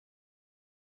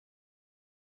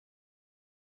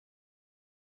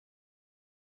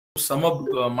sum up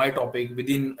my topic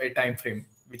within a time frame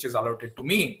which is allotted to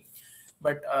me.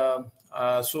 But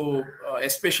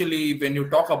especially when you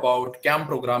talk about CAM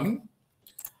programming,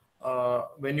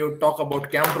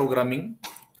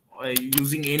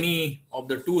 using any of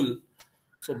the tool,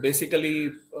 so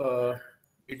basically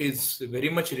it is very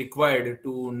much required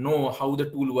to know how the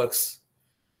tool works.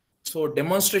 So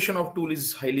demonstration of tool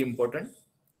is highly important,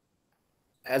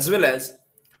 as well as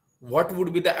what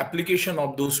would be the application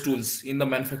of those tools in the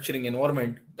manufacturing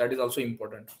environment. That is also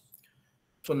important.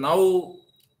 So now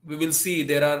we will see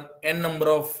there are n number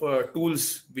of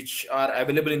tools which are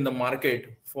available in the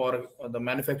market for the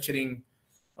manufacturing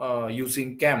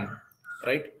using CAM,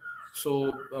 right?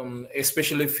 So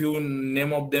especially few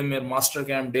name of them are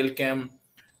MasterCam, DelCam,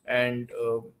 and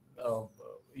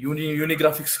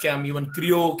Unigraphics CAM. Even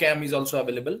Creo CAM is also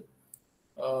available.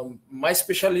 My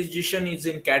specialization is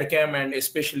in CAD CAM, and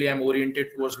especially I'm oriented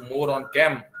towards more on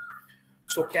CAM.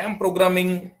 So CAM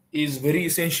programming is very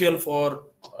essential for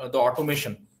the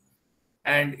automation,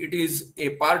 and it is a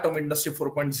part of Industry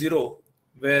 4.0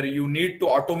 where you need to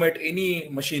automate any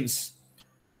machines,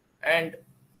 and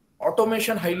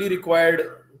automation highly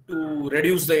required to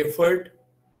reduce the effort,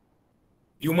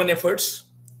 human efforts,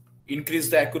 increase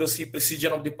the accuracy,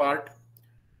 precision of the part,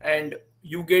 and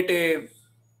you get a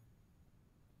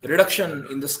reduction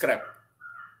in the scrap,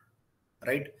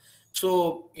 right?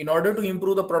 So in order to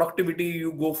improve the productivity,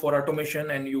 you go for automation,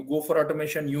 and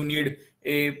you need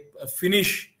a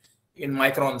finish in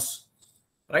microns,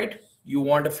 right? You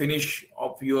want a finish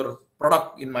of your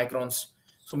product in microns.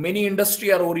 So many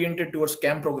industry are oriented towards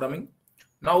CAM programming.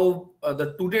 Now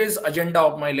the today's agenda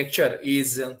of my lecture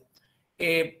is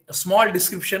a small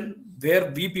description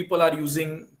where we people are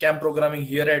using CAM programming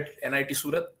here at NIT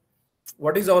Surat.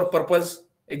 What is our purpose,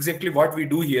 exactly what we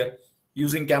do here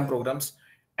using CAM programs,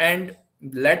 and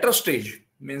later stage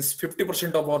means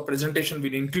 50% of our presentation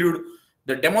will include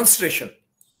the demonstration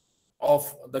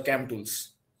of the CAM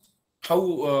tools,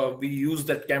 how we use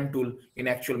that CAM tool in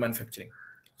actual manufacturing.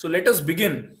 So let us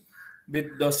begin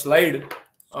with the slide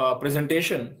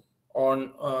presentation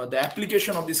on the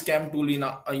application of this CAM tool in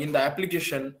the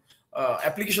application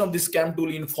of this CAM tool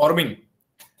in forming,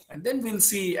 and then we'll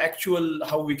see actual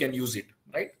how we can use it,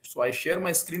 right? So I share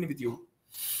my screen with you.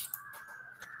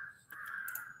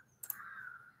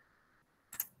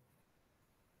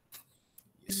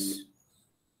 Yes.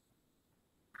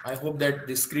 I hope that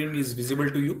the screen is visible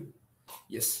to you.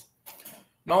 Yes.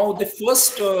 Now the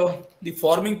first the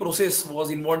forming process was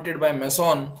invented by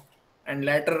Mason, and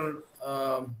later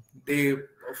they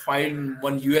filed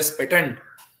one US patent,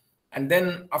 and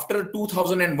then after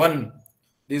 2001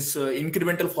 this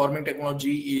incremental forming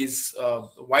technology is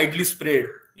widely spread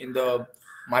in the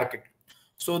market.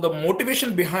 So the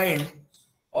motivation behind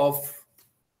of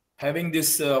having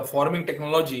this forming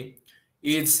technology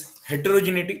is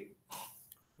heterogeneity,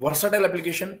 versatile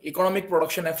application, economic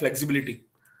production, and flexibility.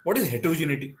 What is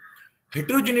heterogeneity?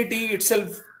 Heterogeneity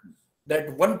itself,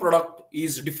 that one product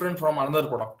is different from another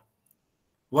product.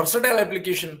 Versatile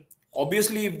application,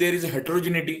 obviously if there is a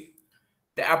heterogeneity,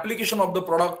 the application of the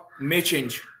product may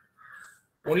change.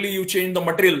 Only you change the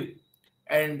material,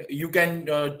 and you can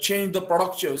change the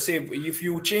product. Say if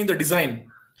you change the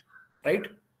design, right,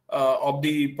 of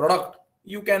the product,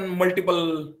 you can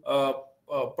multiple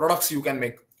products you can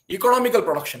make. Economical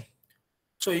production.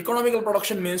 So economical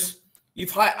production means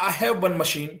if I have one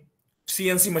machine,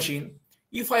 CNC machine,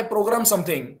 if I program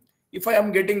something, if I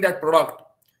am getting that product,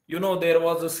 you know, there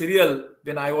was a serial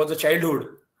when I was a childhood.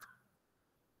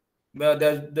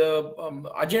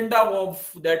 The agenda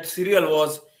of that serial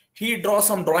was he draws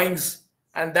some drawings,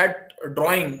 and that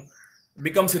drawing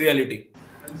becomes reality,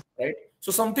 right?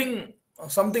 So something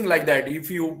like that. If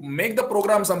you make the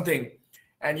program something,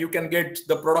 and you can get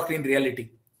the product in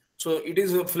reality. So it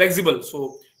is flexible.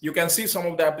 So you can see some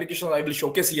of the applications I will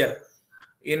showcase here.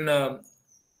 In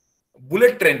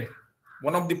bullet train,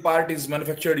 one of the part is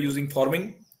manufactured using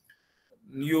forming.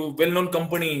 New well-known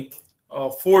company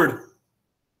Ford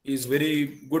is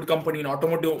very good company in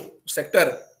automotive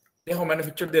sector. They have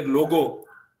manufactured their logo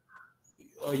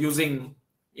using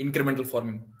incremental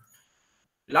forming.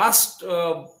 Last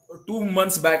 2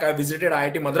 months back, I visited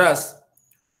IIT Madras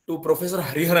to Professor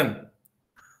Hariharan.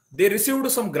 They received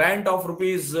some grant of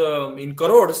rupees in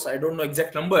crores. I don't know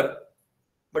exact number,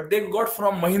 but they got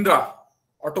from Mahindra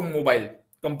automobile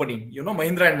company, you know,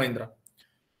 Mahindra and Mahindra.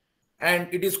 And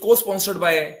it is co-sponsored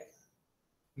by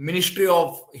Ministry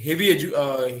of Heavy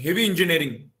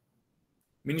Engineering,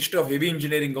 Ministry of Heavy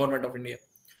Engineering, Government of India.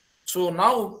 So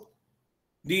now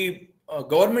the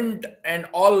government and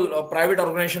all private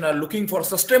organizations are looking for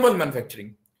sustainable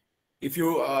manufacturing. If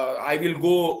you, I will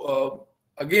go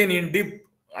again in deep,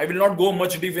 I will not go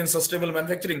much deep in sustainable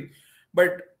manufacturing,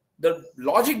 but the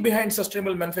logic behind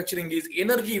sustainable manufacturing is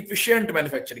energy efficient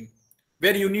manufacturing,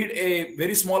 where you need a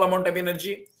very small amount of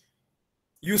energy.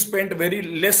 You spend very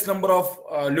less number of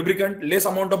lubricant, less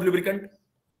amount of lubricant.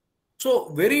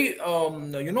 So very,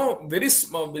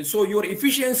 so your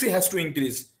efficiency has to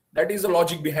increase. That is the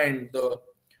logic behind the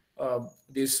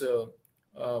this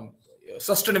um,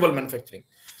 sustainable manufacturing.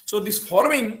 So this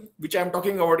forming, which I'm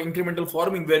talking about, incremental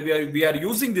forming, where we are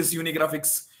using this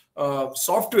Unigraphics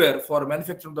software for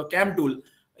manufacturing the CAM tool.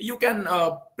 You can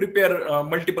prepare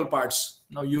multiple parts.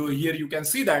 Now you can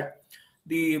see that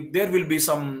there will be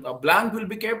some blank will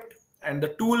be kept, and the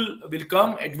tool will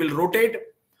come. It will rotate.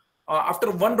 After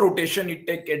one rotation, it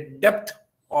take a depth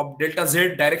of delta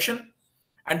Z direction,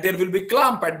 and there will be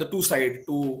clamp at the two side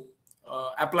to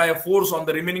apply a force on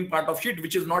the remaining part of sheet,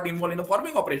 which is not involved in the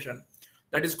forming operation.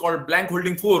 That is called blank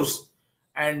holding force.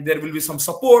 And there will be some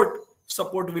support.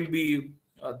 Support will be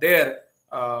there,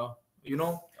 at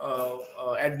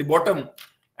the bottom.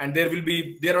 And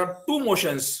there are two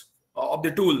motions of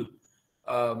the tool.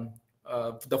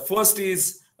 The first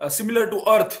is similar to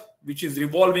Earth, which is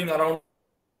revolving around.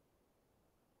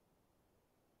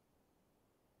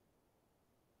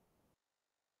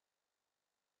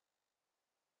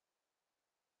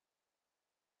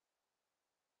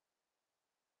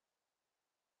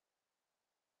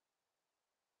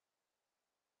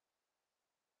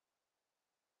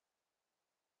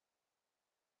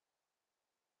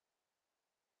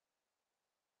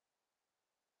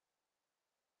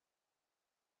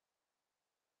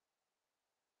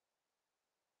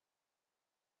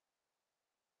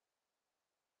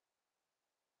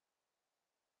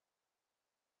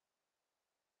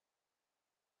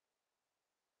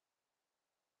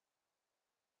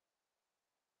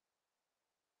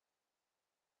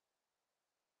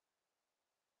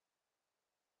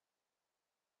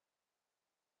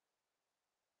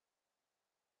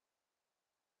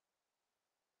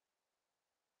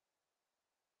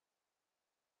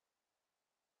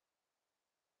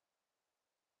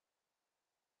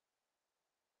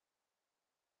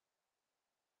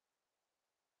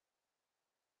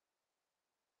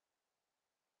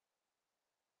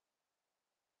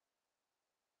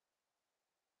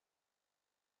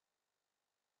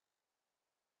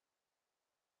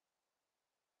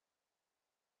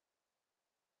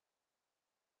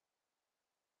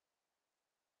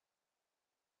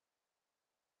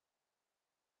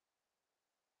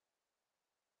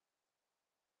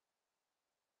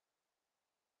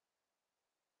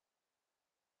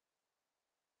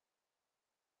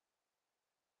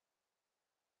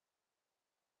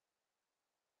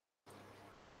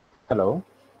 Hello.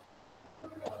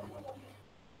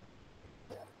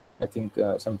 I think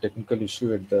some technical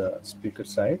issue at the speaker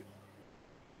side.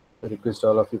 I request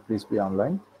all of you please be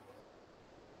online.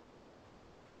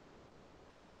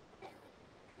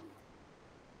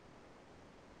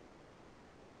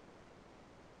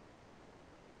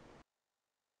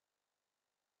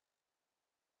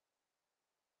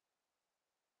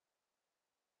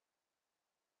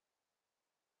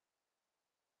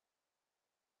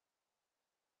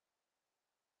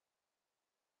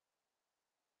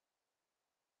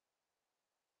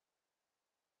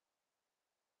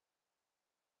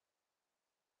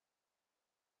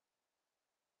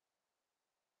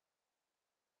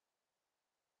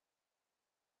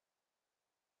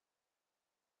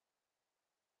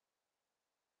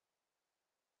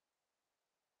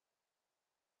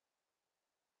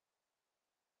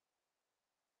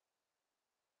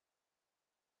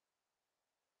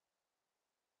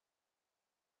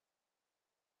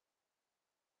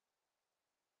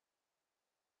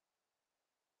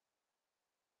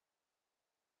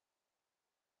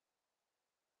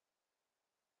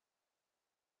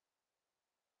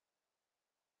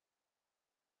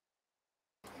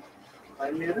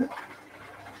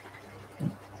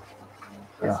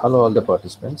 Hello, all the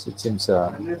participants. It seems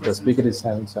the speaker is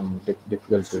having some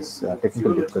technical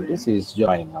difficulties. He is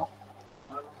joining now.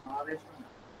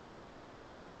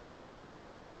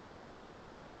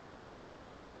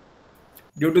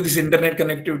 Due to this internet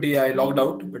connectivity, I logged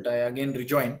out, but I again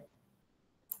rejoined.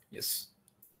 Yes.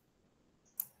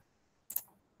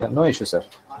 Yeah, no issue, sir.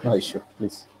 No issue,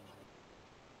 please.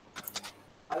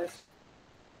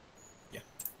 Yeah.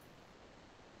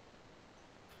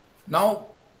 Now,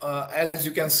 as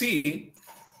you can see,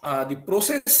 the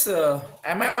process,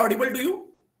 am I audible to you?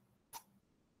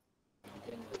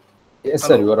 Yes,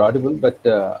 hello, sir, you are audible, but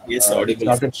yes, audible. It's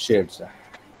not yet shared, sir.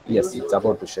 Yes, it's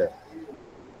about to share.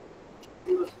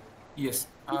 Yes.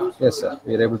 Yes, sir.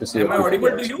 We are able to see. Am I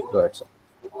audible to you? Go ahead, sir.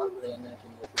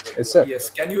 Yes, sir. Yes.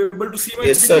 Can you able to see my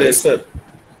Yes, sir. PPT? Yes, sir.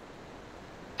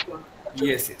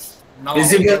 Yes, yes. Now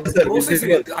Visible, the sir. process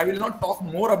Visible. is, I will not talk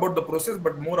more about the process,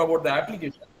 but more about the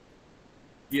application.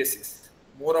 Yes, yes.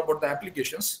 More about the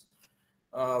applications.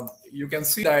 You can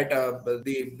see that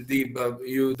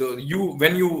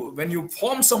when you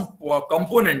form some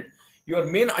component, your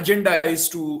main agenda is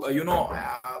to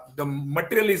the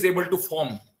material is able to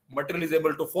form. Material is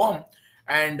able to form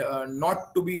and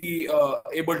not to be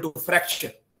able to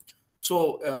fracture.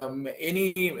 So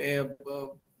any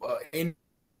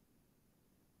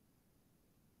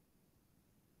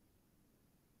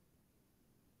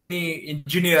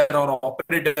engineer or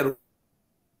operator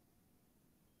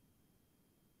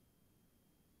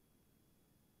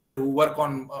who work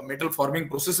on metal forming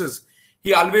processes,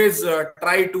 he always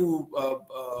try to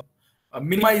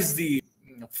minimize the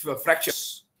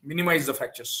minimize the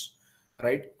fractures,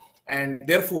 right? And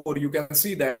therefore, you can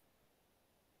see that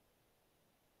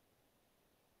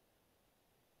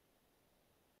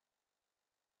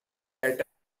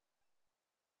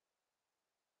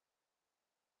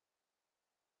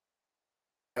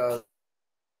uh,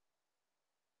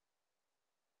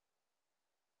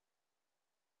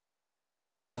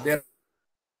 there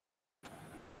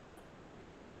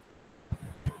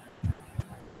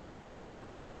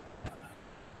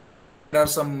are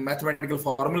some mathematical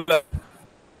formulas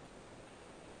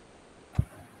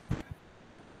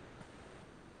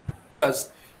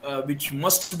which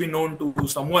must be known to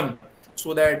someone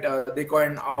so that they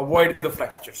can avoid the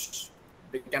fractures.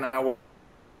 They can avoid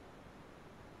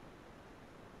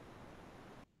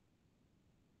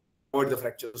the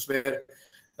fractures where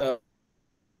uh,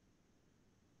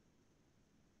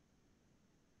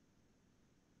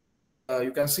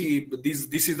 you can see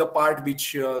this is the part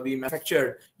which we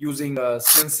manufactured using a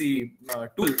CNC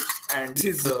tool, and this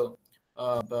is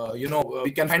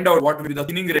we can find out what will be the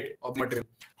thinning rate of material.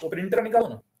 So printer निकालो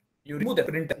ना, you remove the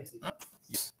printer.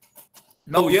 Yes.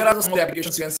 Now here are some of the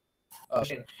applications you can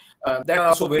see that are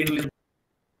also very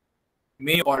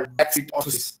main or backseat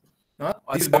offices.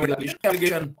 This is the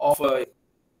application of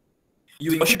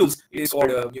using machine tools is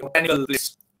called mechanical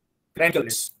plates. Mechanical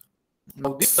plates.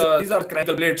 Now, these are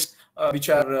cranial blades which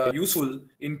are useful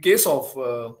in case of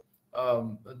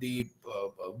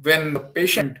when the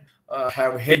patient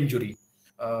have head injury,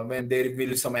 when there will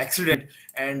be some accident,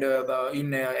 and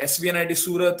in SVNIT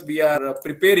Surat we are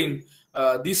preparing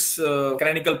these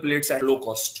cranial plates at low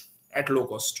cost.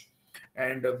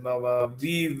 And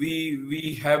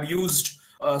we have used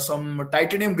some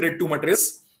titanium grade 2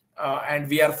 materials, and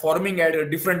we are forming at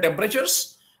different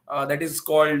temperatures. That is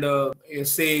called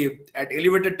say at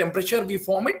elevated temperature we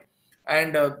form it,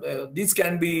 and these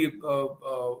can be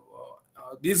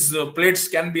these plates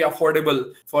can be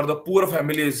affordable for the poor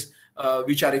families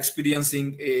which are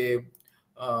experiencing a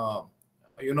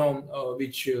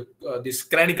this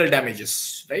cranial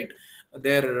damages, right?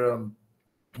 Their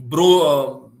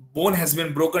bone has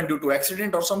been broken due to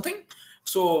accident or something.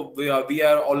 So we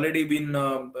are already been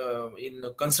in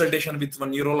consultation with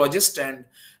one neurologist, and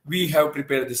we have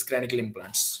prepared these cranial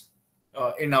implants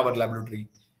in our laboratory.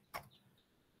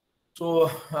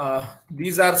 So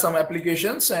these are some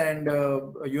applications, and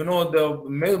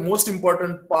the most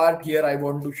important part here I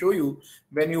want to show you,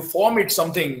 when you form it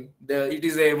something, it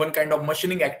is a one kind of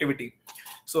machining activity.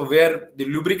 So where the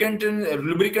lubricant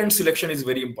selection is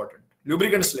very important.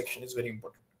 Lubricant selection is very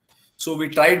important. So we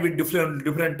tried with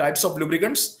different types of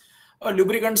lubricants.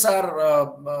 Lubricants are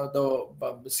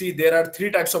see, there are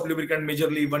three types of lubricant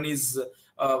majorly. One is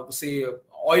say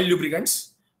oil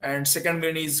lubricants, and second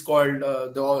one is called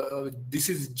this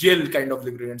is gel kind of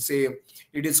lubricant. Say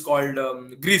it is called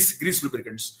grease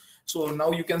lubricants. So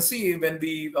now you can see when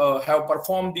we have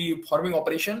performed the forming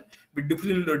operation with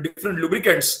different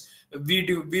lubricants, we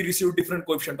receive different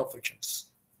coefficient of frictions.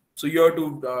 So you have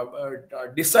to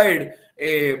decide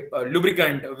a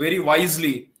lubricant very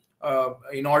wisely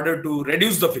in order to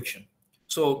reduce the friction.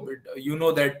 So you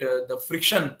know that the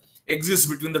friction exists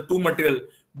between the two material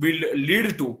will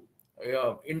lead to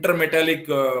intermetallic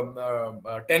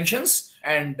tensions,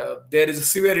 and there is a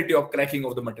severity of cracking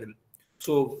of the material.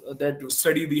 So that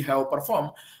study we have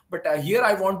performed. But here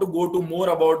I want to go to more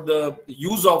about the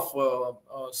use of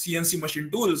CNC machine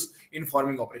tools in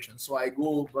forming operations. So I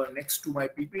go next to my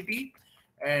PPT,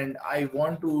 and I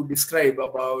want to describe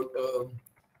about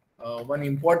one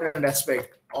important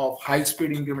aspect of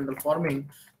high-speed incremental forming.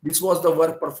 This was the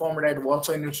work performed at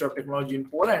Warsaw Institute of Technology in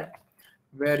Poland,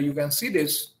 where you can see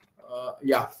this.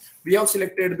 We have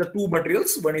selected the two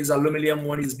materials. One is aluminum,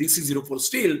 one is DC04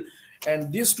 steel, and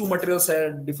these two materials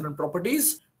have different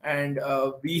properties, and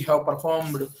we have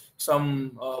performed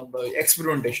some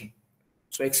experimentation.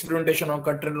 So experimentation on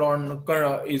control on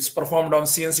is performed on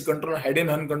CNC controller, head and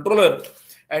hand controller,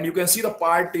 and you can see the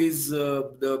part is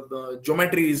the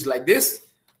geometry is like this.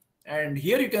 And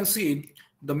here you can see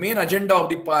the main agenda of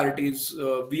the part is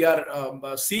we are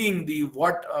seeing the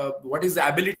what is the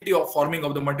ability of forming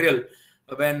of the material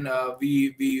when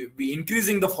we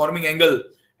increasing the forming angle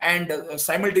and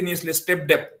simultaneously step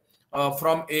depth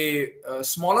from a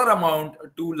smaller amount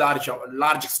to large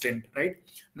extent, right?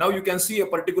 Now you can see a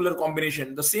particular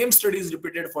combination. The same study is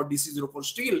repeated for DC04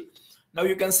 steel. Now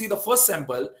you can see the first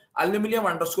sample, aluminum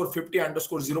 _ 50 _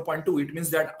 0.2. It means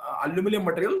that aluminum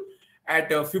material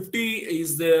at 50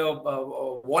 is the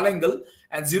wall angle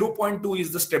and 0.2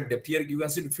 is the step depth. Here you can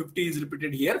see 50 is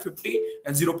repeated here, 50,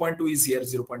 and 0.2 is here,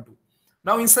 0.2.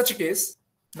 Now in such a case,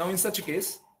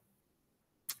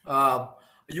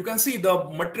 you can see the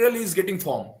material is getting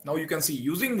formed. Now you can see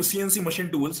using the CNC machine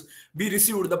tools, we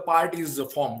received the part is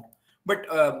formed. But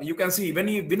you can see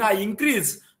when I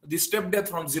increase the step depth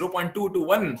from 0.2 to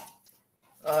 1,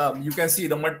 you can see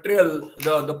the material,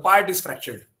 the part is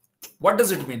fractured. What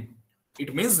does it mean?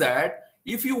 It means that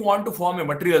if you want to form a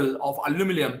material of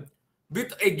aluminum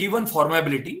with a given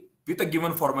formability,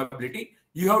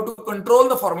 you have to control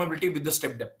the formability with the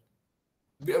step depth.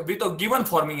 With a given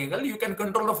forming angle, you can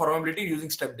control the formability using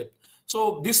step depth.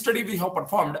 So this study we have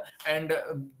performed, and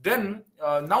then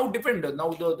now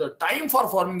the time for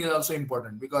forming is also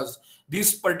important, because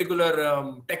this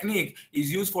particular technique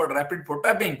is used for rapid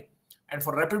prototyping, and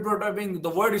for rapid prototyping the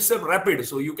word itself rapid,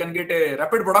 so you can get a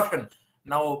rapid production.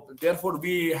 Now therefore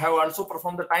we have also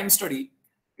performed the time study.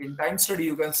 In time study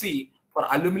you can see for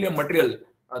aluminum material,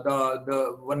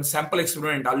 the one sample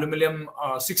experiment, aluminum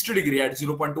 60° at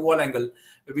 0.2 wall angle,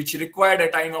 which required a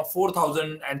time of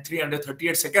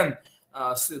 4,338 seconds.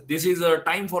 This is a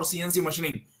time for CNC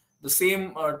machining. The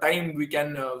same time we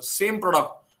can same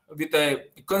product with a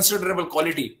considerable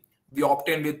quality we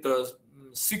obtain with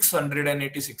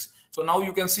 686. So now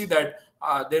you can see that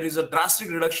there is a drastic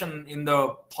reduction in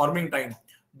the forming time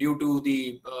due to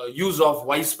the use of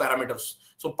wise parameters.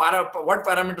 So what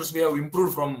parameters we have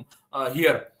improved from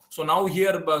here? So now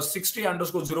here 60 _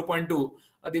 0.2,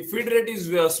 the feed rate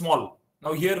is small.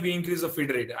 Now here we increase the feed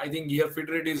rate. I think here feed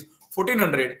rate is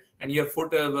 1400, and here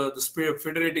the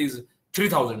feed rate is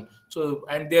 3000. So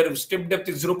and their step depth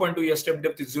is 0.2. Here step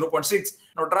depth is 0.6.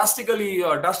 Now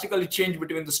drastically change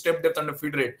between the step depth and the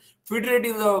feed rate. Feed rate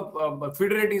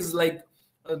is like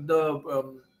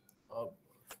the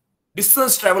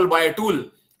distance traveled by a tool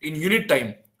in unit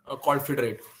time, called feed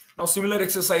rate. Now similar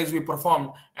exercise we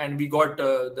performed, and we got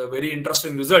the very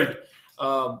interesting result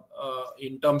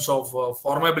in terms of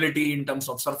formability, in terms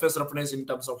of surface roughness, in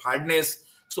terms of hardness.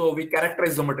 So we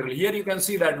characterize the material. Here you can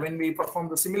see that when we perform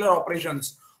the similar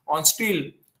operations on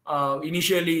steel,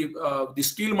 initially the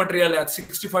steel material at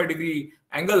 65°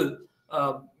 angle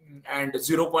and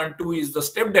 0.2 is the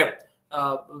step depth.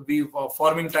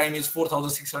 Forming time is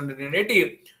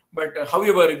 4,680. But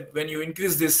however, when you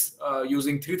increase this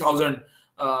using 3000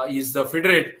 is the feed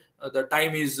rate, the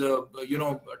time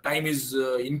is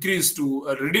increased to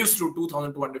reduced to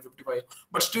 2255,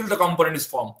 but still the component is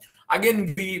formed.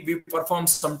 Again we perform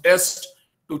some tests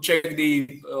to check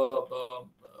the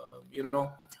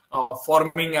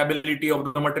forming ability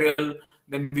of the material.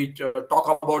 Then we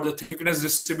talk about the thickness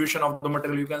distribution of the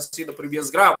material. You can see the previous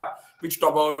graph which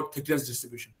talk about thickness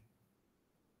distribution.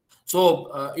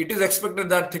 So it is expected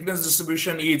that thickness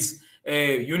distribution is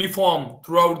uniform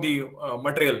throughout the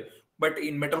material, but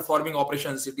in metal forming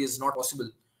operations it is not possible.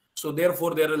 So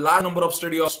therefore there are a large number of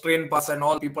study of strain paths and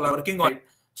all people are working on it.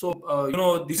 So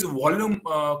this is volume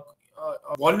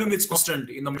is constant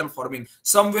in the metal forming.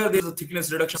 Somewhere there is a thickness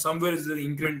reduction, somewhere is the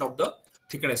increment of the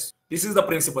thickness. This is the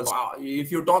principle. If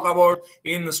you talk about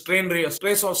in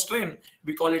stress or strain,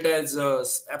 we call it as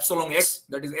epsilon x,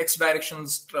 that is x direction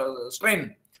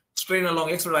strain along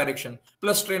x direction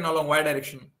plus strain along y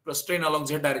direction plus strain along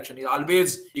z direction is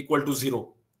always equal to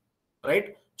 0,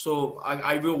 right? So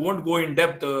I won't go in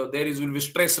depth. Will be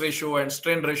stress ratio and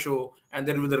strain ratio, and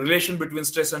there will be the relation between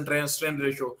stress and strain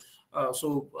ratio.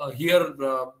 Here,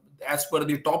 as per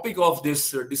the topic of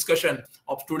this discussion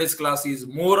of today's class, is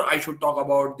more I should talk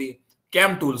about the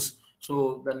CAM tools.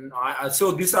 So then,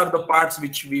 so these are the parts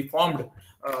which we formed.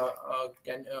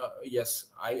 Yes,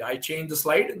 I changed the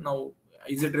slide now.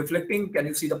 Is it reflecting? Can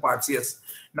you see the parts? Yes.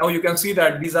 Now you can see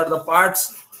that these are the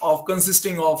parts of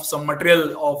consisting of some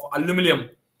material of aluminum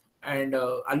and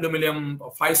aluminum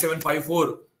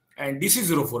 5754 and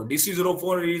DC04.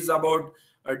 DC04 is about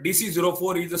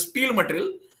DC04 is a steel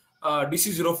material.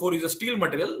 DC04 is a steel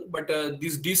material, but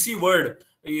this DC word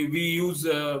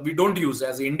we don't use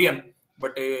as Indian,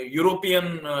 but a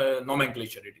European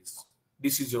nomenclature it is.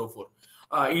 DC04.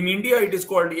 In India, it is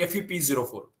called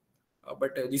FEP04.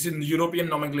 But this is European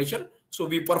nomenclature. So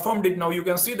we performed it. Now you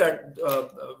can see that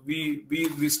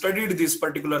we studied this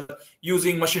particular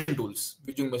using machine tools.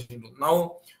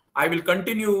 Now I will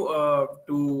continue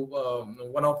to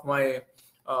one of my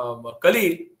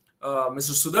colleague,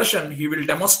 Mr. Sudarshan. He will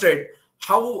demonstrate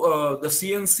how the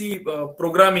CNC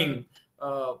programming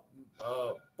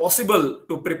possible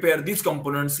to prepare these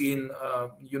components in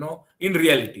in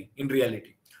reality.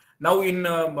 Now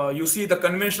you see the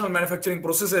conventional manufacturing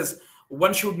processes,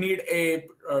 one should need a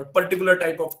particular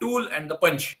type of tool and the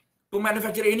punch to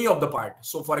manufacture any of the part.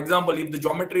 So for example, if the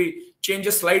geometry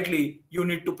changes slightly, you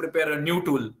need to prepare a new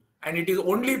tool, and it is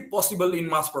only possible in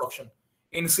mass production.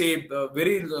 In say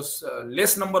very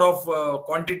less number of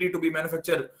quantity to be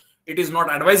manufactured, it is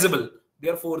not advisable.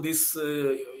 Therefore, this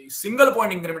single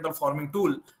point incremental forming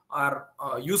tool are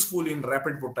useful in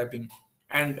rapid prototyping.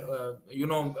 And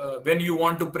when you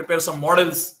want to prepare some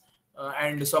models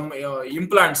and some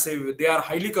implants, say they are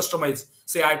highly customized.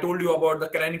 Say I told you about the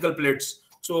canonical plates.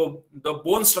 So the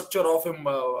bone structure of a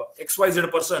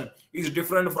XYZ person is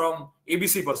different from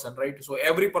ABC person, right? So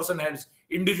every person has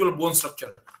individual bone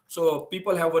structure. So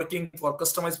people have working for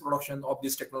customized production of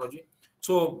this technology.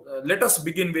 So let us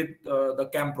begin with the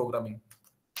CAM programming.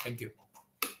 Thank you.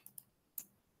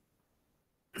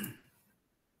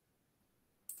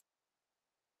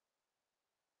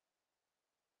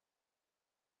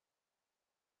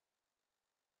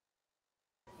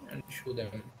 And show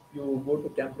them. You go to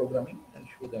CAM programming and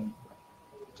show them.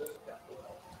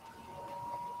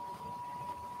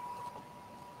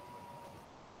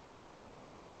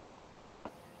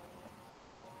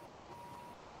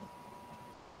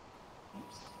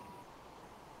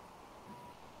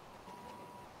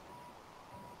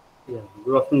 Yeah,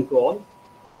 good afternoon to all.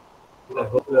 I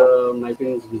hope my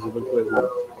screen is visible to everyone.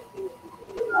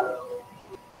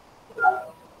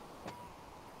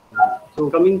 So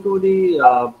coming to the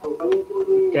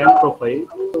CAM profile,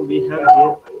 so we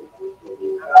have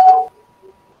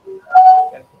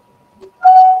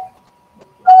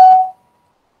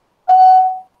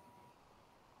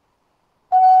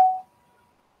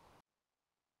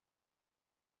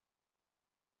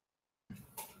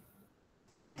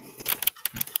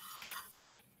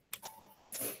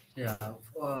here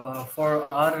for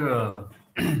our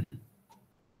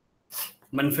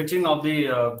manufacturing of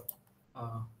the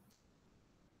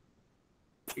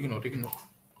Ignore.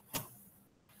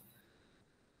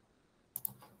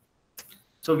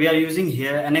 So we are using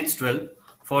here NX12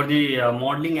 for the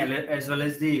modeling as well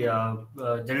as the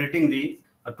generating the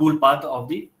tool path of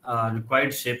the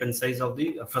required shape and size of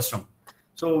the frustum.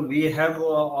 So we have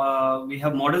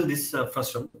modeled this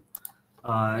frustum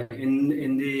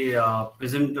in the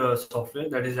present software,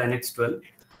 that is NX12,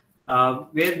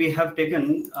 where we have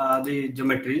taken the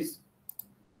geometries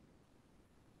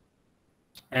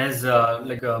as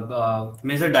like a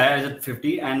major dia as at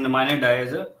 50 and the minor dia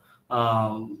as a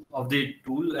of the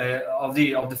tool of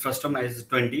the frustum as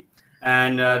 20,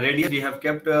 and radius we have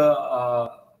kept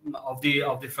of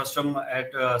the frustum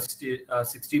at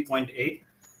 60.8,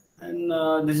 and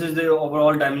this is the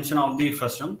overall dimension of the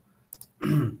frustum.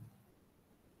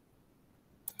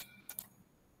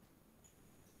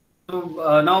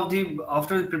 So now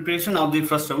after the preparation of the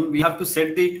frustum, we have to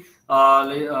set the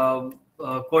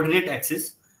coordinate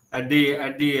axis at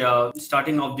the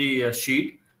starting of the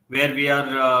sheet, where we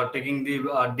are taking the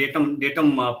datum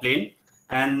plane,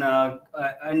 and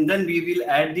then we will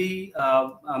add the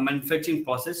manufacturing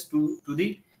process to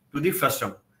the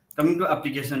frustum. Coming to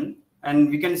application, and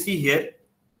we can see here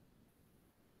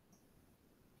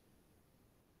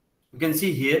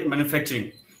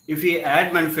manufacturing. If we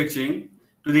add manufacturing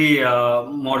to the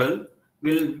model,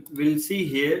 we'll see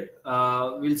here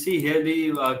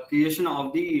the creation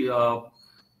of the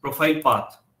profile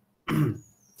path.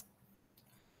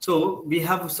 So we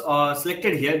have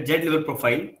selected here Z level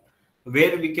profile,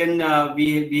 where we can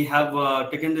we have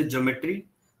taken the geometry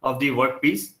of the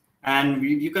workpiece, and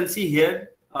you can see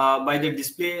here by the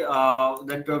display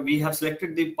that we have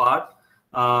selected the part,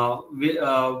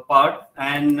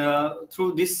 and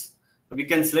through this we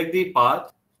can select the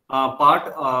part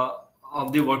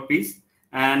of the workpiece,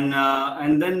 and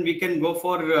then we can go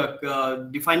for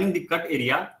defining the cut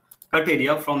area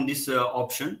from this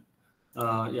option.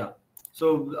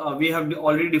 So we have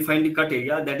already defined the cut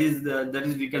area. That is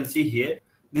we can see here.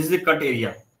 This is the cut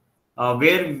area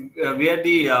where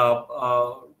the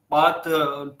path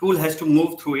tool has to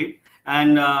move through it,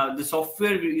 and the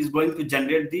software is going to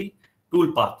generate the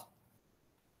tool path.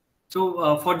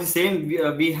 So for the same,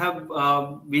 we have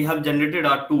generated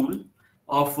our tool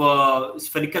of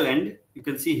spherical end. You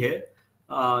can see here.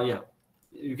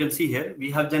 you can see here we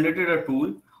have generated a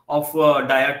tool of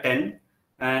dia 10,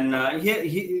 and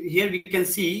here we can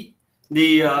see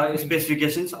the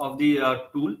specifications of the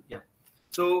tool. Yeah.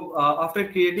 So after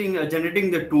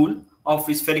generating the tool of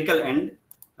spherical end,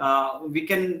 we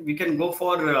can go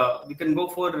for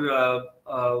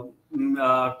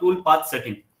tool path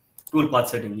setting.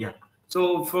 Yeah.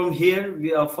 So from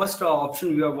here, first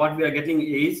option what we are getting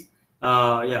is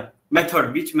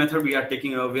method. Which method we are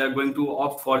taking? We are going to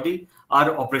opt for the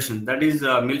R operation, that is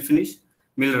mill finish,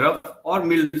 mill rough, or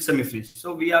mill semi finish.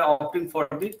 So we are opting for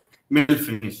the mill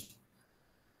finish.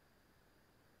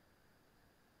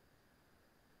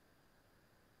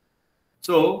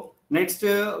 So next,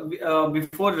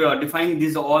 before defining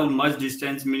these all merge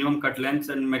distance, minimum cut lengths,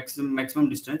 and maximum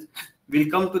distance, we'll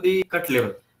come to the cut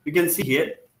level. You can see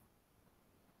here,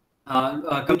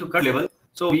 come to cut level.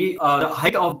 So the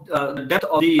height of the depth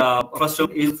of the first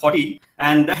room is 40,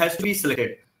 and that has to be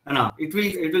selected. It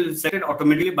will select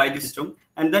automatically by the system,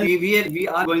 and then we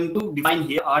are going to define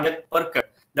here R depth per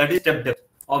cut, that is step depth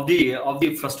of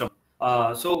the first room.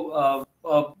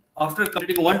 After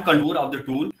completing one contour of the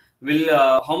tool, will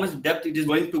how much depth it is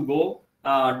going to go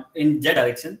in Z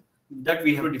direction, that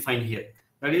we have to define here.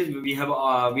 That is, we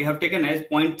have taken as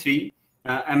 0.3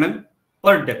 mm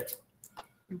per depth.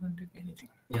 You can take anything.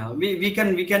 Yeah, we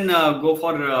can go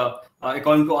for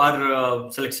according to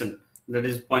our selection, that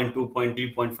is 0.2,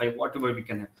 0.3, 0.5, whatever we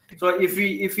can have. So if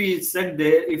we set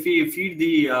there, if we feed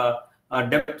the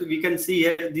depth, we can see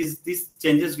here these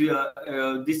changes.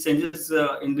 These changes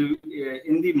in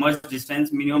the merge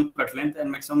distance, minimum cut length,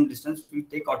 and maximum distance we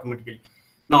take automatically.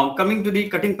 Now coming to the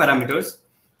cutting parameters,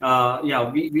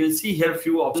 we will see here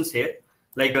few options here,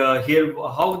 like here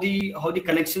how the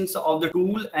connections of the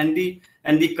tool and the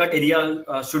cut area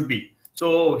should be.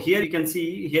 So here you can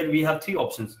see here we have three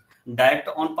options: direct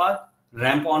on path,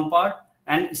 ramp on path,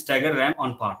 and stagger ramp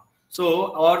on path.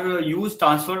 So or use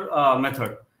transfer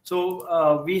method.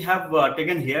 So we have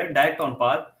taken here direct on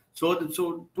path, so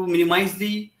to minimize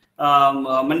the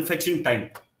manufacturing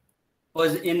time,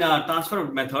 because in transfer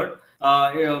method,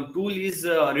 tool is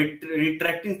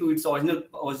retracting to its original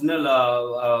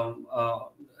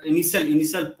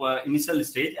initial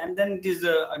stage, and then it is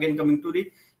again coming to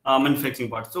the manufacturing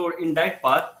part. So in direct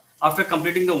path, after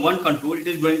completing the one contour, it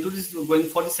is going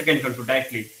for the second contour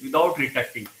directly without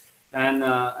retracting. And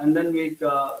then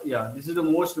this is the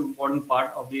most important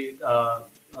part of the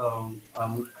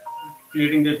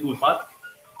creating the tool path.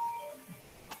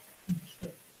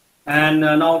 And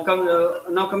now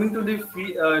coming to the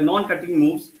non-cutting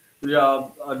moves,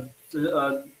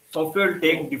 software will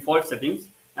take default settings,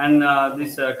 and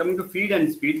this coming to feed and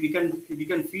speed, we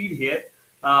can feed here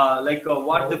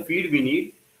what the feed we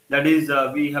need. That is,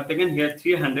 we have taken here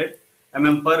 300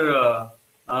 mm per.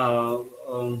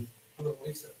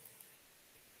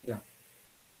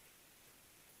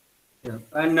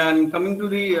 And coming to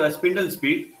the spindle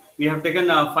speed, we have taken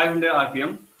 500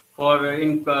 RPM for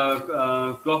in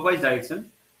clockwise direction,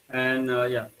 and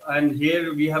and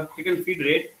here we have taken feed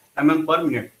rate mm per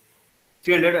minute,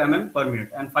 300 mm per minute,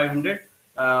 and 500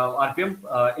 RPM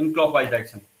in clockwise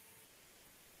direction.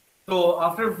 So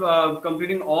after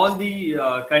completing all the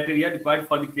criteria required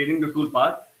for creating the tool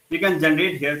path, we can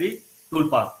generate here the tool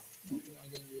path.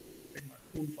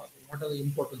 What are the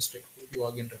important steps? You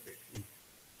again repeat.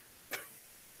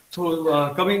 So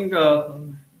coming,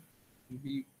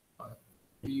 be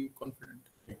confident.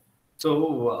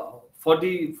 So for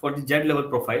the Z level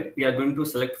profile, we are going to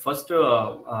select first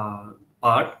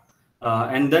part,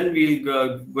 and then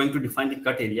we'll going to define the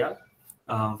cut area.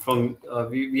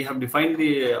 We have defined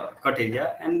the cut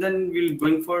area, and then we'll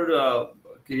going for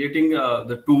creating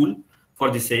the tool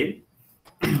for the same.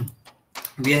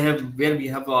 we have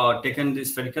taken the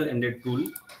spherical ended tool,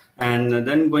 and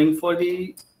then going for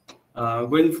the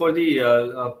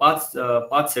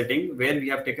path setting, where we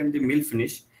have taken the mill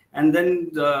finish, and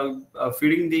then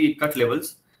feeding the cut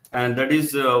levels, and that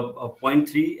is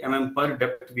 0.3 mm per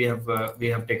depth we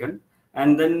have taken,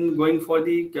 and then going for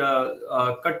the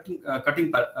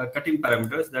cutting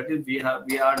parameters, that is we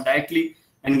are directly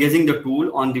engaging the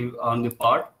tool on the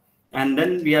part, and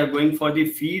then we are going for the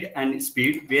feed and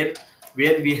speed,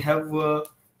 where we have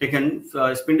taken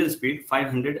spindle speed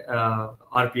 500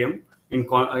 RPM in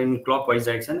clockwise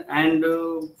direction, and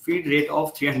feed rate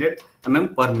of 300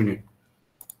 mm per minute.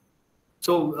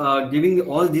 So giving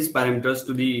all these parameters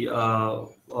to the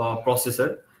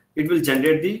processor, it will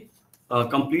generate the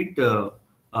complete tool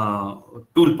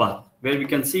path, where we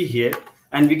can see here,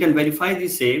 and we can verify the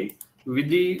same with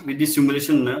the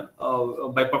simulation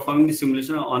by performing the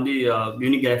simulation on the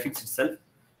Unigraphics itself.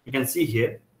 You can see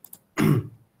here.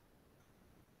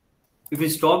 if we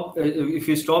stop the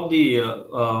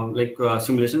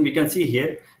simulation, we can see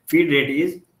here feed rate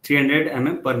is 300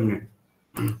 mm per minute.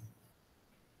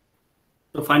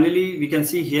 So finally, we can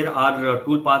see here our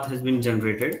tool path has been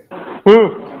generated.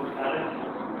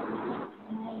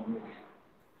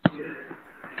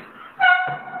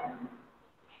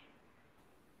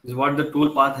 This is what the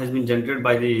tool path has been generated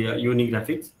by the unique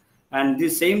graphics, and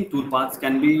these same tool paths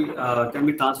can be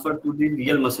transferred to the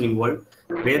real machining world,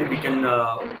 where we can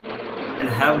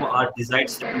have our desired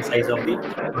shape and size of the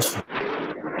mushroom.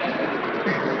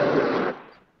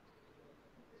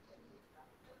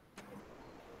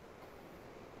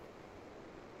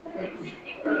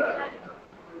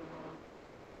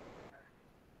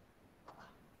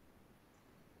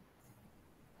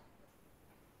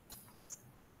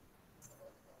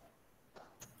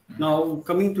 Now,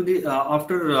 coming to the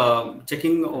after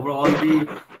checking overall the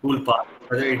tool path,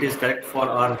 whether it is correct for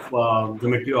our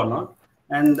geometry or not,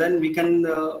 and then we can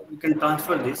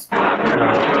transfer this.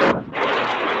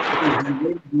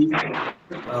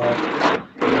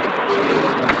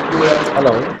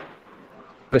 Hello,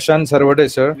 Prashant Sarvade,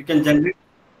 sir. We can generate.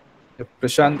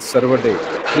 Prashant Sarvade,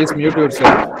 please mute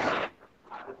yourself.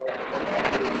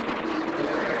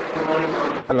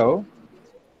 Hello.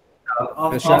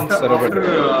 After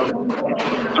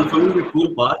confirming the tool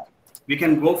path, we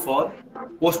can go for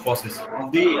post process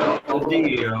of the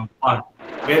part,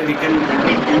 where we can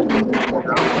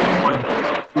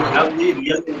have the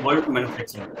real world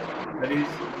manufacturing. That is,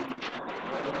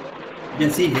 you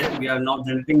can see here we are now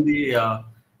generating the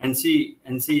NC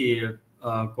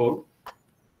code.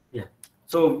 Yeah.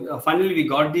 So finally, we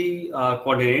got the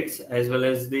coordinates as well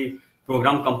as the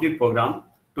complete program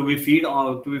to be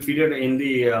feeded in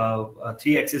the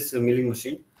 3-axis milling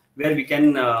machine, where we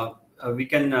can have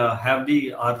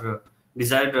our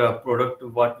desired product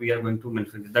what we are going to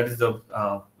manufacture. That is the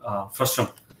frustum.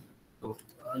 So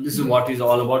this is what is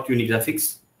all about unique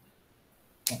graphics.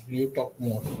 You talk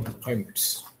more. 5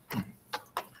 minutes.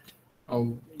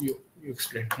 You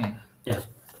explain. Yeah.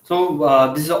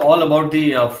 So this is all about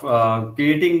the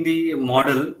creating the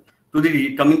model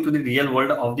to coming to the real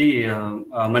world of the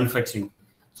manufacturing.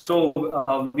 So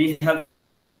we have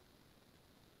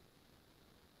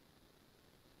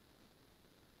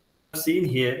seen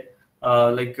here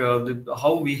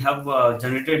how we have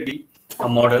generated the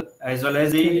model as well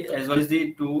as the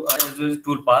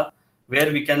tool path,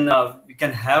 where we can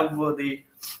have the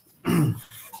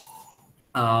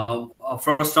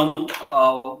frustum.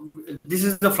 This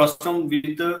is the frustum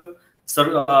with the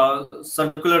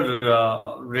circular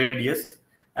radius,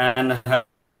 and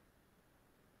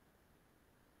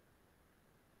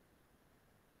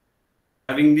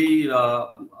having the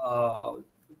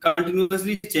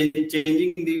continuously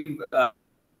changing the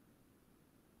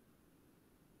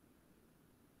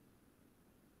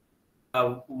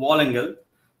wall angle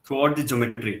throughout the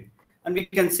geometry. And we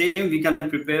can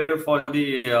prepare for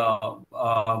the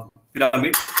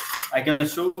pyramid. I can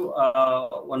show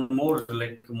one more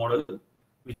model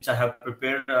which I have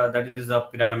prepared. That is a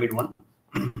pyramid one.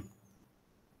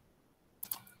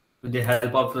 With the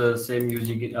help of same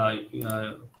using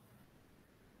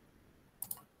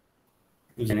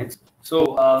Unix.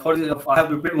 So for this, I have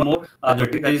prepared one more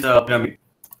geometry, that is a pyramid,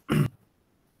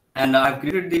 and I have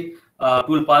created the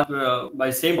tool path by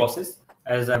same process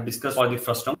as I have discussed for the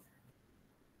frustum.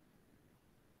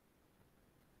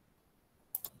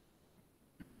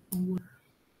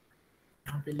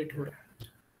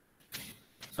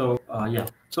 So yeah.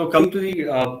 So coming to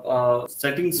the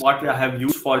settings, what I have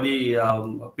used for the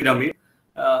pyramid.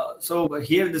 So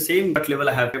here the same cut level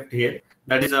I have kept here.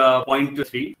 That is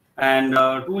 0.3, and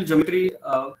tool geometry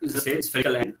is the same,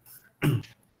 spherical end.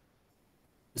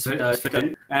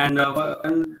 And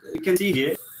you can see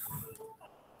here.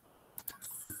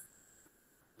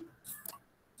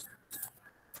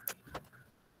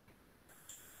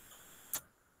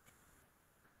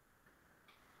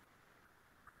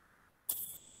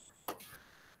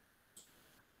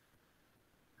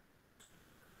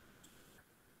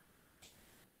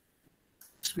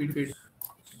 Speed.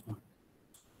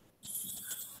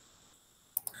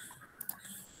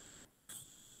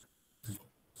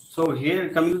 So here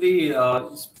coming to the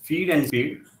feed and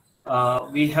speed,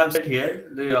 we have set here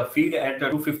the feed at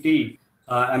 250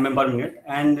 mm per minute,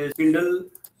 and the spindle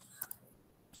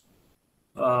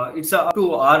it's up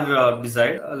to our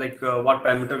desire, what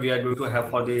parameter we are going to have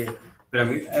for the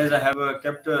pyramid. As I have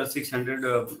kept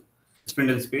 600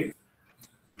 spindle speed.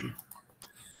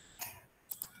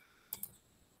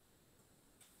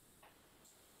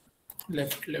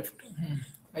 Left.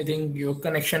 I think your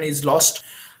connection is lost.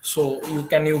 So you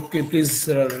please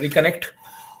reconnect.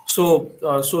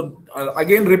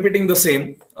 Again, repeating the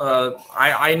same.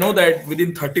 I know that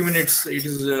within 30 minutes it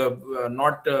is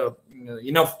not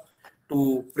enough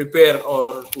to prepare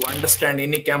or to understand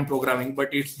any CAM programming,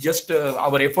 but it's just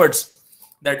our efforts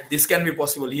that this can be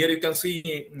possible. Here you can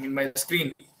see in my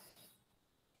screen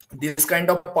this kind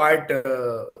of part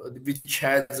which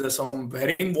has some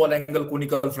varying wall angle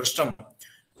conical frustum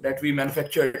that we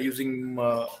manufactured using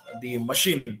the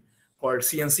machine called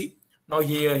CNC. Now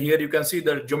here you can see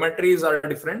the geometries are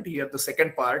different. Here the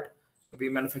second part we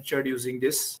manufactured using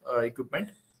this equipment,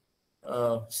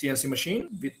 CNC machine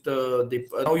with the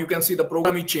now you can see the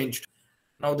program is changed.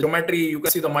 Now the geometry, you can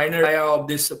see the minor dia of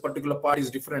this particular part is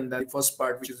different than the first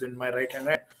part, which is in my right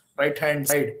hand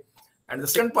side. And the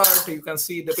second part, you can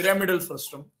see the pyramidal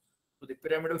frustum. So the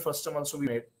pyramidal frustum also we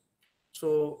made.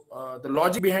 So the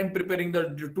logic behind preparing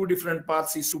the two different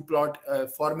paths is to plot a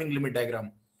forming limit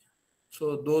diagram.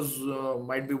 So those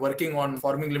might be working on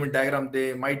forming limit diagram,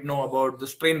 they might know about the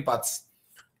strain paths.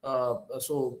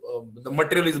 The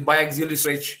material is biaxially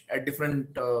stretched at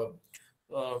different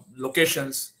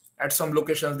locations. At some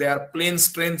locations, they are plane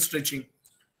strain stretching,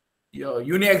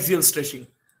 uniaxial stretching,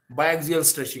 biaxial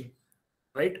stretching,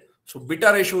 right? So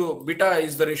beta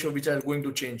is the ratio which are going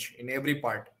to change in every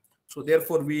part. So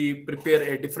therefore, we prepare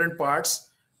a different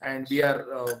parts and we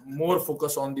are more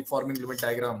focused on the forming limit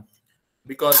diagram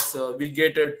because we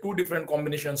get two different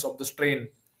combinations of the strain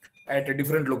at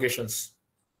different locations.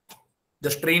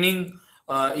 The straining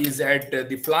is at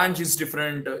the flange is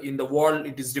different, in the wall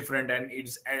it is different, and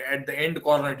it's at the end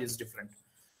corner it is different.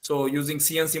 So using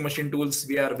CNC machine tools,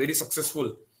 we are very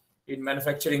successful in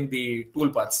manufacturing the tool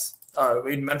paths,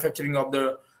 in manufacturing of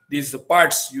these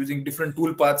parts using different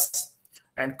tool paths,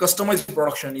 and customized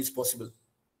production is possible.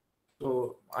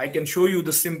 So I can show you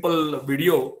the simple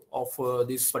video of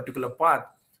this particular path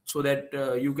so that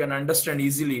you can understand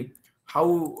easily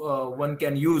how one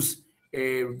can use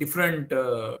a different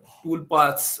tool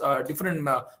paths, different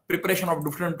preparation of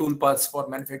different tool paths for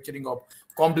manufacturing of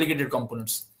complicated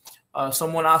components.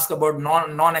 Someone asked about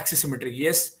non-axisymmetric.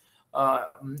 Yes,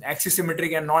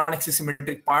 axisymmetric and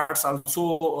non-axisymmetric parts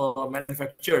also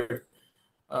manufactured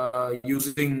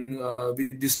using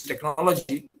with this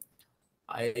technology.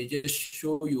 I just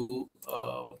show you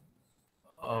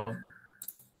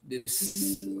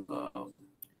this.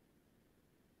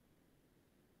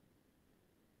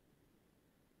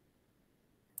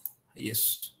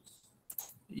 Yes,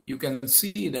 you can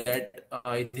see that.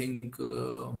 I think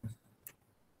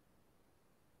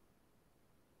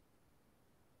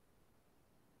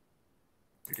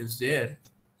it is there.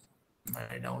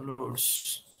 My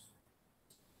downloads.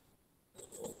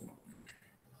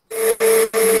 You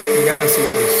can see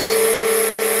this.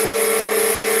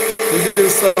 This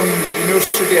is some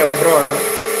university abroad.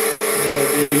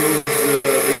 They use the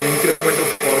incremental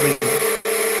forming.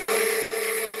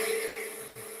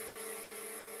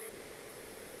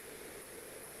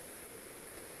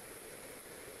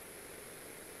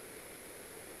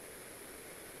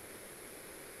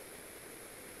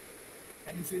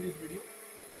 Can you see this video?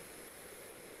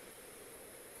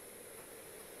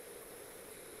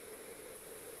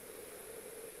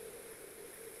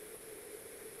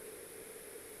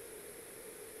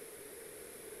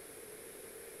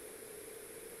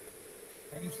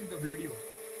 Can you see the video?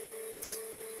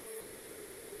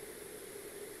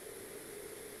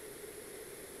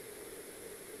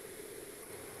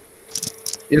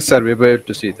 Yes, sir, we were able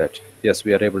to see that. Yes,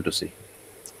 we are able to see.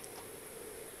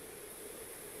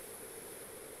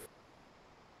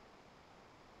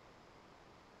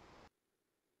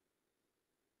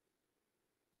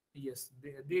 Yes,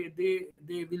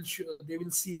 they will show, they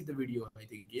will see the video, I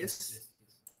think. Yes.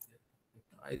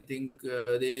 I think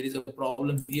there is a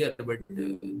problem here, but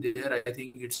there I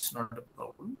think it's not a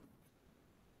problem.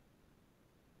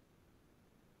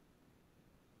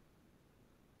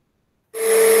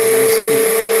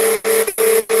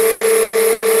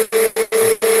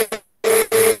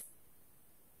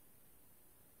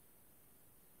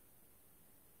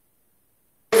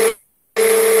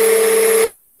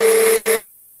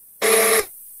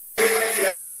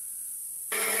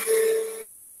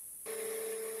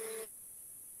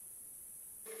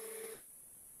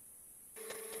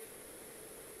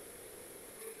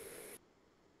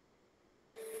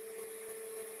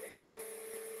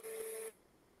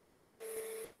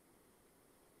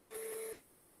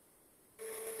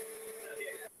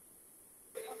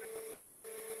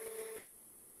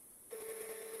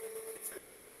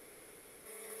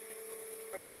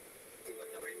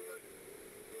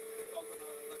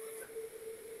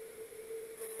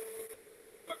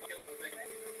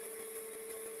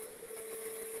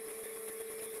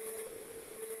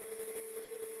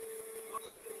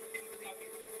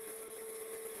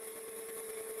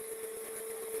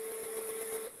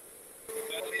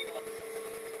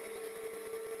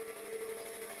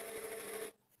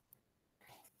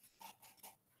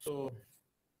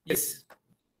 Yes.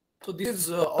 So this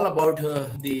is all about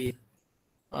the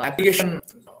application.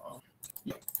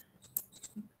 Yeah.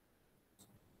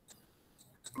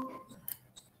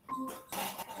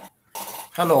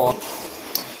 Hello.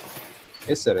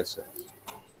 Yes, sir. Yes, sir.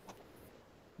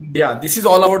 Yeah, this is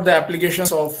all about the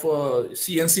applications of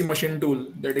CNC machine tool.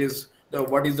 That is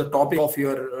what is the topic of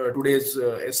your today's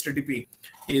STTP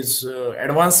is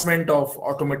advancement of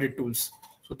automated tools.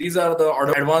 So these are the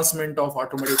advancement of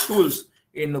automated tools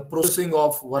in processing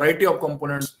of variety of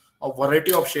components of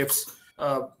variety of shapes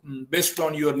based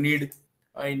on your need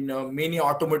in many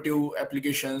automotive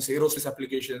applications, aerospace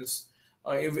applications,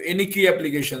 if any key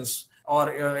applications, or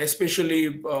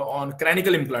especially on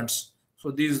cranial implants. So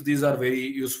these are very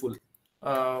useful.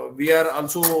 We are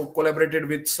also collaborated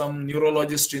with some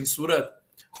neurologists in Surat,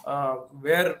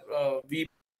 where we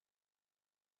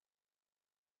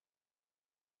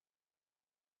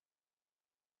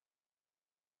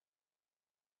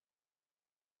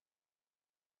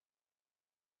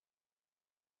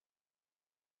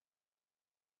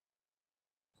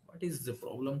what is the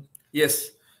problem?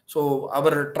 Yes. So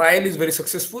our trial is very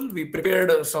successful. We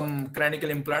prepared some cranial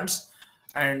implants,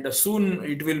 and soon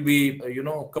it will be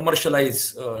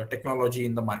commercialize technology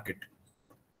in the market.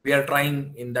 We are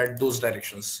trying in those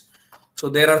directions. So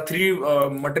there are three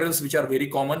materials which are very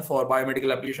common for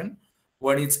biomedical application.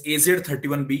 One is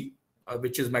AZ31B,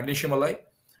 which is magnesium alloy,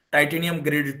 titanium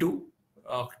grade 2,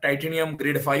 titanium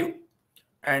grade 5,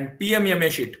 and PMMA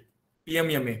sheet,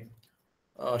 PMMA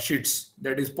sheets,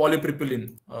 that is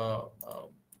polypropylene,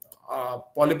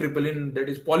 polypropylene, that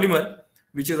is polymer,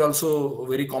 which is also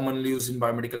very commonly used in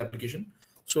biomedical application.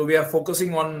 So we are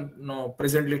focusing on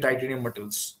presently titanium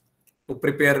metals to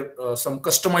prepare some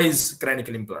customized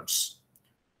cranial implants.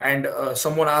 And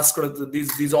someone asked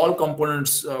these all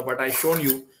components what I shown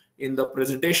you in the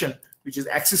presentation, which is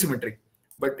axisymmetric.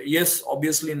 But yes,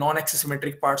 obviously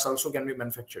non-axisymmetric parts also can be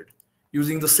manufactured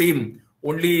using the same.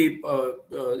 Only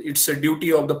it's a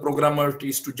duty of the programmer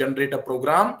is to generate a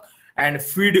program and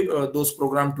feed those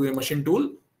program to a machine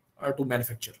tool to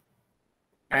manufacture.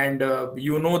 And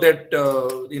you know that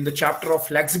in the chapter of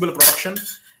flexible production,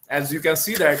 as you can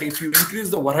see that if you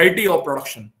increase the variety of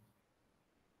production,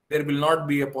 there will not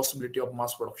be a possibility of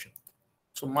mass production.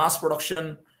 So mass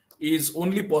production is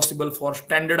only possible for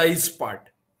standardized part,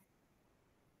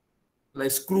 like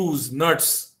screws,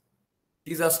 nuts.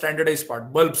 These are standardized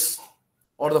part, bulbs,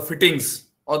 or the fittings,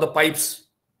 or the pipes,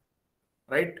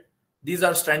 right? These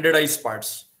are standardized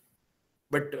parts.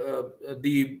 But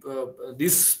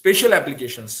these special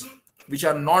applications, which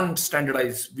are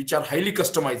non-standardized, which are highly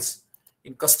customized,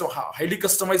 highly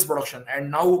customized production,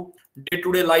 and now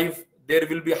day-to-day life, there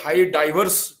will be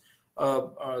diverse.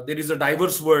 There is a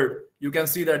diverse world. You can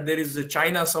see that there is a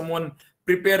China. Someone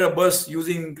prepare a bus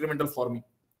using incremental forming.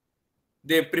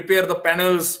 They prepare the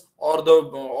panels or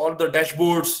all the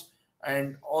dashboards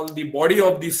and all the body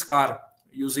of this car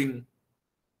using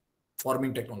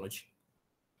forming technology.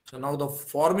 So now the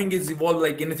forming is evolved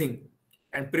like anything,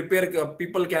 and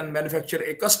people can manufacture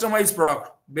a customized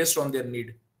product based on their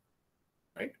need,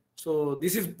 right? So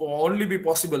this is only be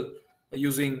possible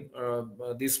using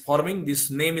this forming.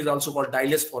 This name is also called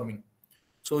die-less forming.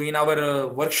 So in our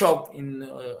workshop in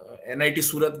NIT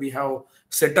Surat, we have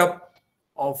set up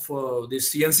of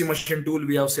this CNC machine tool.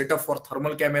 We have set up for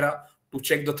thermal camera to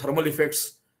check the thermal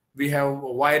effects. We have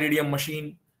wire EDM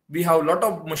machine. We have a lot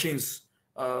of machines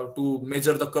to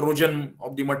measure the corrosion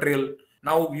of the material.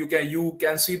 Now you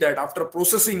can see that after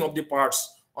processing of the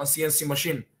parts on CNC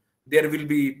machine, there will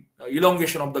be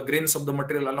elongation of the grains of the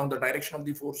material along the direction of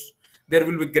the force. There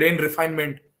will be grain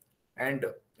refinement, and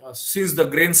since the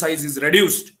grain size is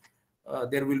reduced,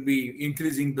 there will be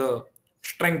increasing the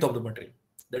strength of the material.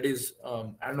 That is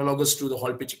analogous to the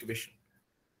Hall pitch equation.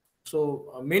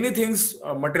 So many things,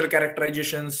 material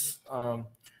characterizations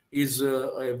is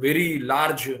a very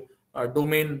large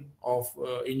domain of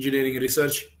engineering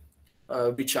research,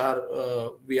 which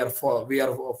we are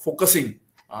focusing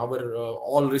our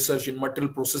all research in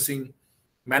material processing,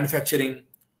 manufacturing,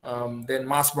 then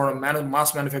mass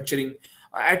manufacturing.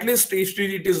 At least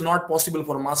it is not possible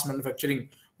for mass manufacturing,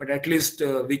 but at least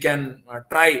we can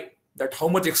try that how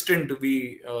much extent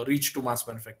we reach to mass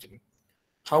manufacturing,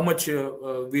 how much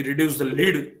we reduce the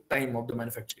lead time of the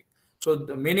manufacturing. So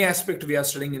the many aspects we are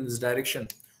studying in this direction.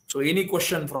 So any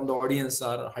question from the audience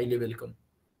are highly welcome.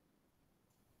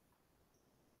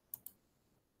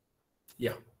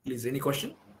 Yeah, please, any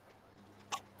question?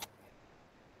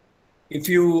 If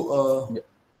you,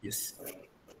 yes.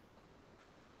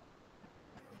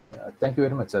 Thank you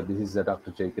very much, sir. This is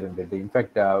Dr. Jaikiran Reddy. In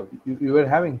fact, you were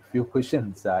having few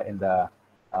questions in the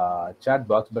chat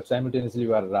box, but simultaneously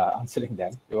you are answering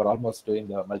them. You are almost doing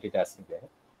the multitasking there.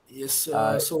 Yes.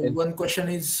 So one question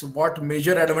is, what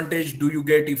major advantage do you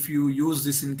get if you use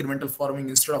this incremental forming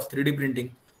instead of 3D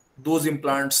printing those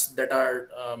implants that are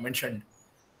mentioned?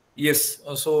 Yes.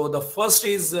 So the first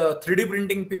is 3D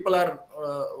printing. People are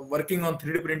working on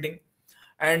 3D printing,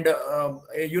 and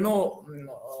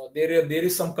there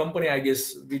is some company, I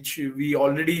guess, which we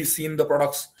already seen the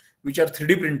products which are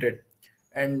 3D printed,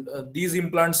 and these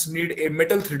implants need a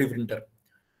metal 3D printer.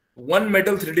 One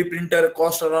metal 3D printer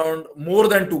costs around more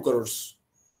than 2 crores.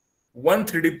 One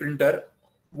 3D printer,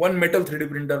 one metal 3D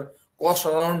printer costs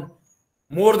around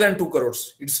more than 2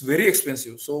 crores. It's very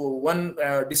expensive. So one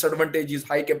disadvantage is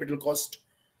high capital cost.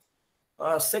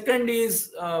 Second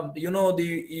is,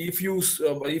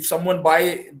 if someone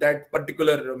buy that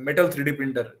particular metal 3D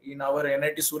printer in our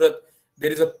NIT Surat,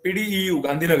 there is a PDEU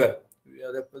Gandhinagar,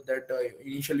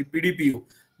 initially PDPU.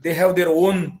 They have their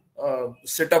own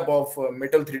setup of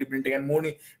metal 3D printing, and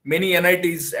many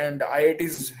NITs and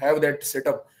IITs have that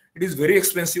setup. It is very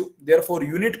expensive. Therefore,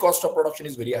 unit cost of production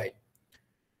is very high.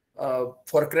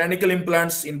 For cranial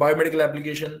implants in biomedical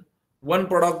application, one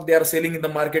product they are selling in the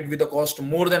market with a cost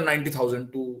more than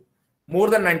 90,000 to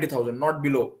more than 90,000, not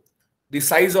below. The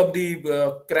size of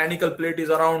the cranial plate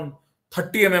is around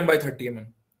 30 mm by 30 mm.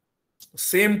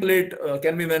 Same plate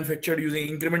can be manufactured using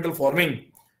incremental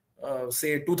forming,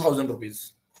 say 2,000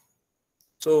 rupees.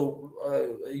 So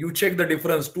you check the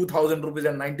difference, 2,000 rupees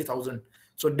and 90,000.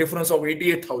 So difference of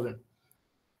 88,000.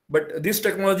 But this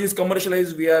technology is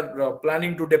commercialized. We are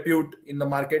planning to debut in the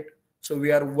market. So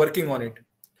we are working on it.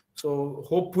 So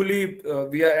hopefully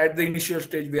we are at the initial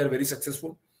stage. We are very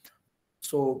successful.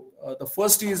 So the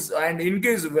first is, and in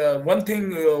case one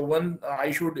thing, I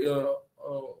should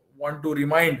want to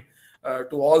remind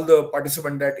to all the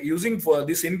participants that using for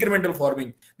this incremental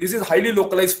forming, this is highly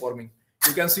localized forming.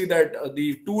 You can see that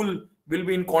the tool will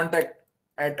be in contact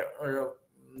at a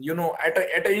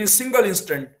single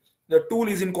instant. The tool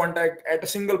is in contact at a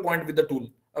single point with the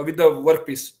tool, with the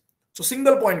workpiece. So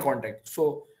single point contact.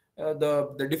 So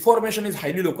the deformation is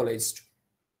highly localized.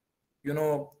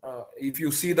 If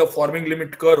you see the forming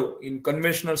limit curve in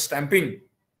conventional stamping,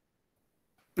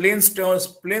 plane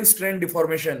strain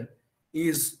deformation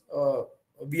is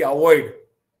we avoid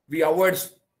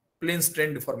plane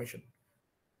strain deformation.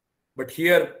 But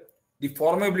here the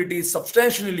formability is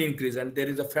substantially increased, and there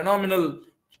is a phenomenal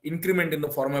increment in the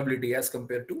formability as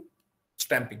compared to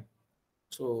stamping.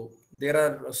 So there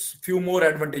are a few more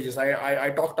advantages. I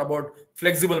talked about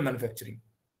flexible manufacturing.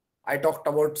 I talked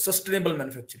about sustainable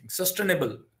manufacturing.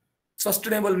 Sustainable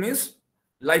means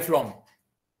lifelong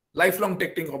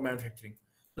technique of manufacturing.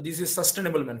 So this is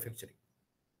sustainable manufacturing,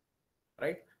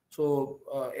 right? So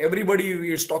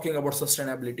everybody is talking about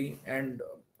sustainability, and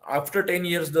after 10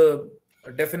 years, the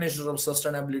definition of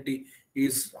sustainability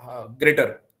is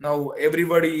greater. Now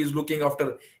everybody is looking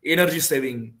after energy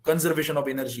saving, conservation of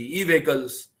energy,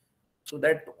 e-vehicles. So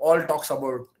that all talks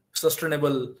about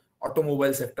sustainable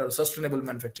automobile sector, sustainable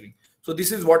manufacturing. So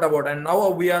this is what about, and now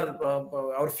we are,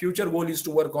 our future goal is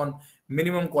to work on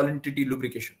minimum quantity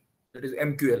lubrication. That is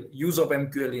MQL, use of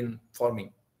MQL in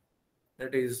forming.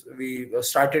 That is, we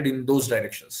started in those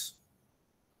directions.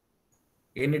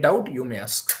 Any doubt you may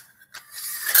ask.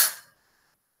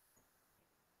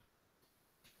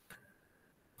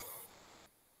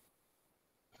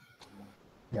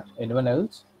 Yeah. Anyone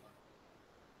else?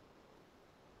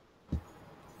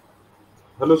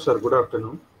 Hello, sir. Good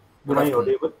afternoon. Good Am I afternoon.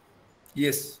 audible?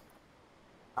 Yes.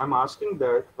 I'm asking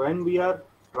that when we are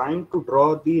trying to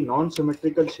draw the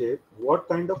non-symmetrical shape, what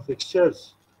kind of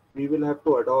fixtures we will have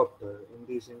to adopt in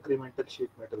these incremental sheet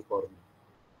metal forming?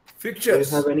 Fixtures.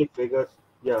 Do you have any figures?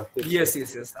 Yeah.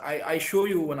 Fixtures. Yes. I show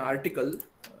you an article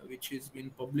which has been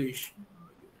published.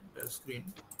 The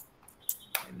screen.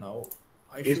 And now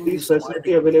I show Is you this some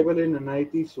facility article. available in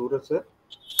NIT Surat, sir?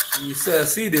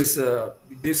 See this. Can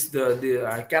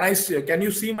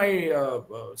you see my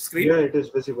screen? Yeah, it is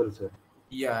visible, sir.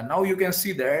 Yeah. Now you can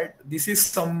see that this is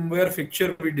somewhere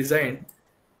fixture we designed.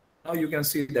 Now you can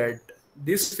see that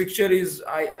this fixture is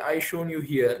I shown you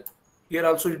here. Here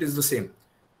also it is the same.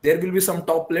 There will be some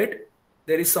top plate,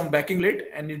 there is some backing plate,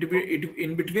 and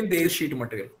in between there is sheet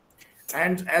material.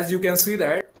 And as you can see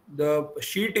that the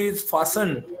sheet is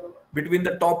fastened between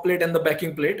the top plate and the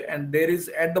backing plate, and there is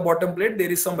at the bottom plate there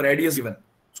is some radius given.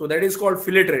 So that is called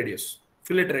fillet radius.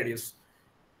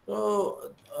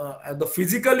 So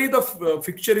physically the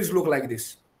fixture is look like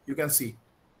this. You can see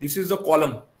this is the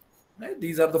column. Right?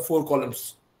 These are the 4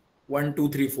 columns, 1, 2,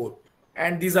 3, 4,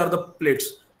 and these are the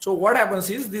plates. So what happens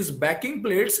is this backing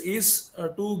plates is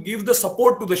to give the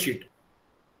support to the sheet.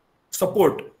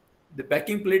 Support. The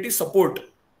backing plate is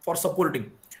for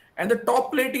supporting, and the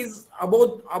top plate is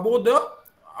above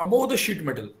the sheet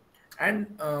metal. And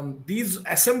these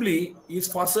assembly is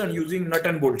fastened using nut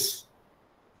and bolts.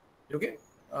 Okay,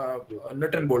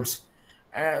 nut and bolts.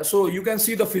 So you can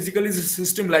see the physical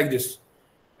system like this.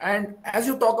 And as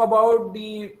you talk about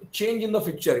the change in the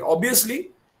fixture,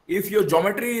 obviously, if your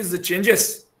geometry is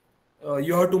changes,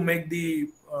 you have to make the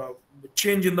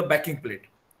change in the backing plate.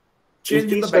 Is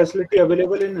this facility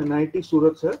available in NIT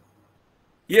Surat, sir?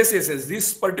 Yes.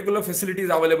 This particular facility is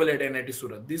available at NIT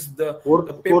Surat. This for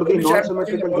the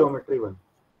non-symmetrical geometry one.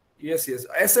 Yes.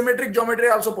 Asymmetric geometry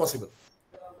also possible.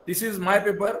 This is my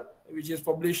paper, which is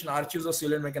published in Archives of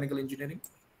Civil and Mechanical Engineering.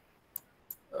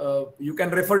 You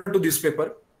can refer to this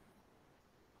paper.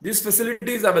 This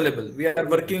facility is available. We are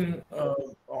working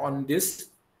on this.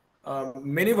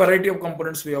 Many variety of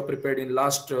components we have prepared in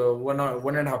last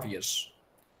 1.5 years.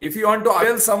 If you want to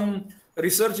avail some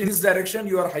research in this direction,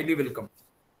 you are highly welcome.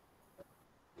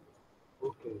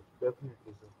 Okay,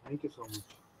 definitely, sir. Thank you so much.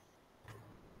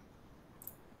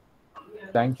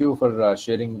 Thank you for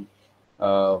sharing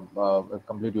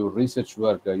complete your research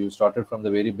work. You started from the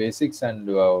very basics and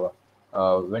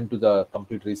went to the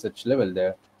complete research level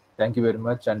there. Thank you very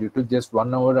much. And you took just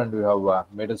 1 hour and you have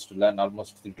made us to learn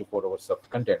almost 3 to 4 hours of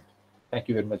content. Thank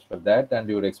you very much for that. And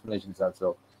your explanations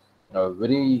also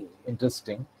very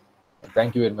interesting.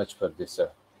 Thank you very much for this, sir.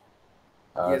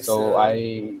 Yes, so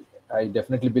I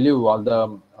definitely believe all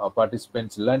the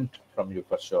participants learned from you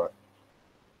for sure.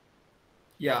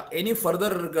 Yeah, any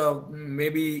further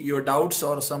maybe your doubts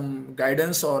or some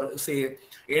guidance or say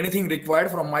anything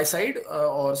required from my side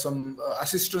or some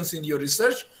assistance in your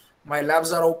research, my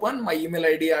labs are open. My email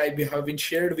ID I have been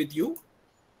shared with you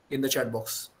in the chat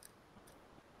box.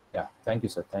 Yeah, thank you,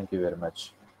 sir. Thank you very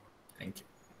much. Thank you.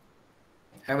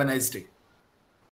 Have a nice day.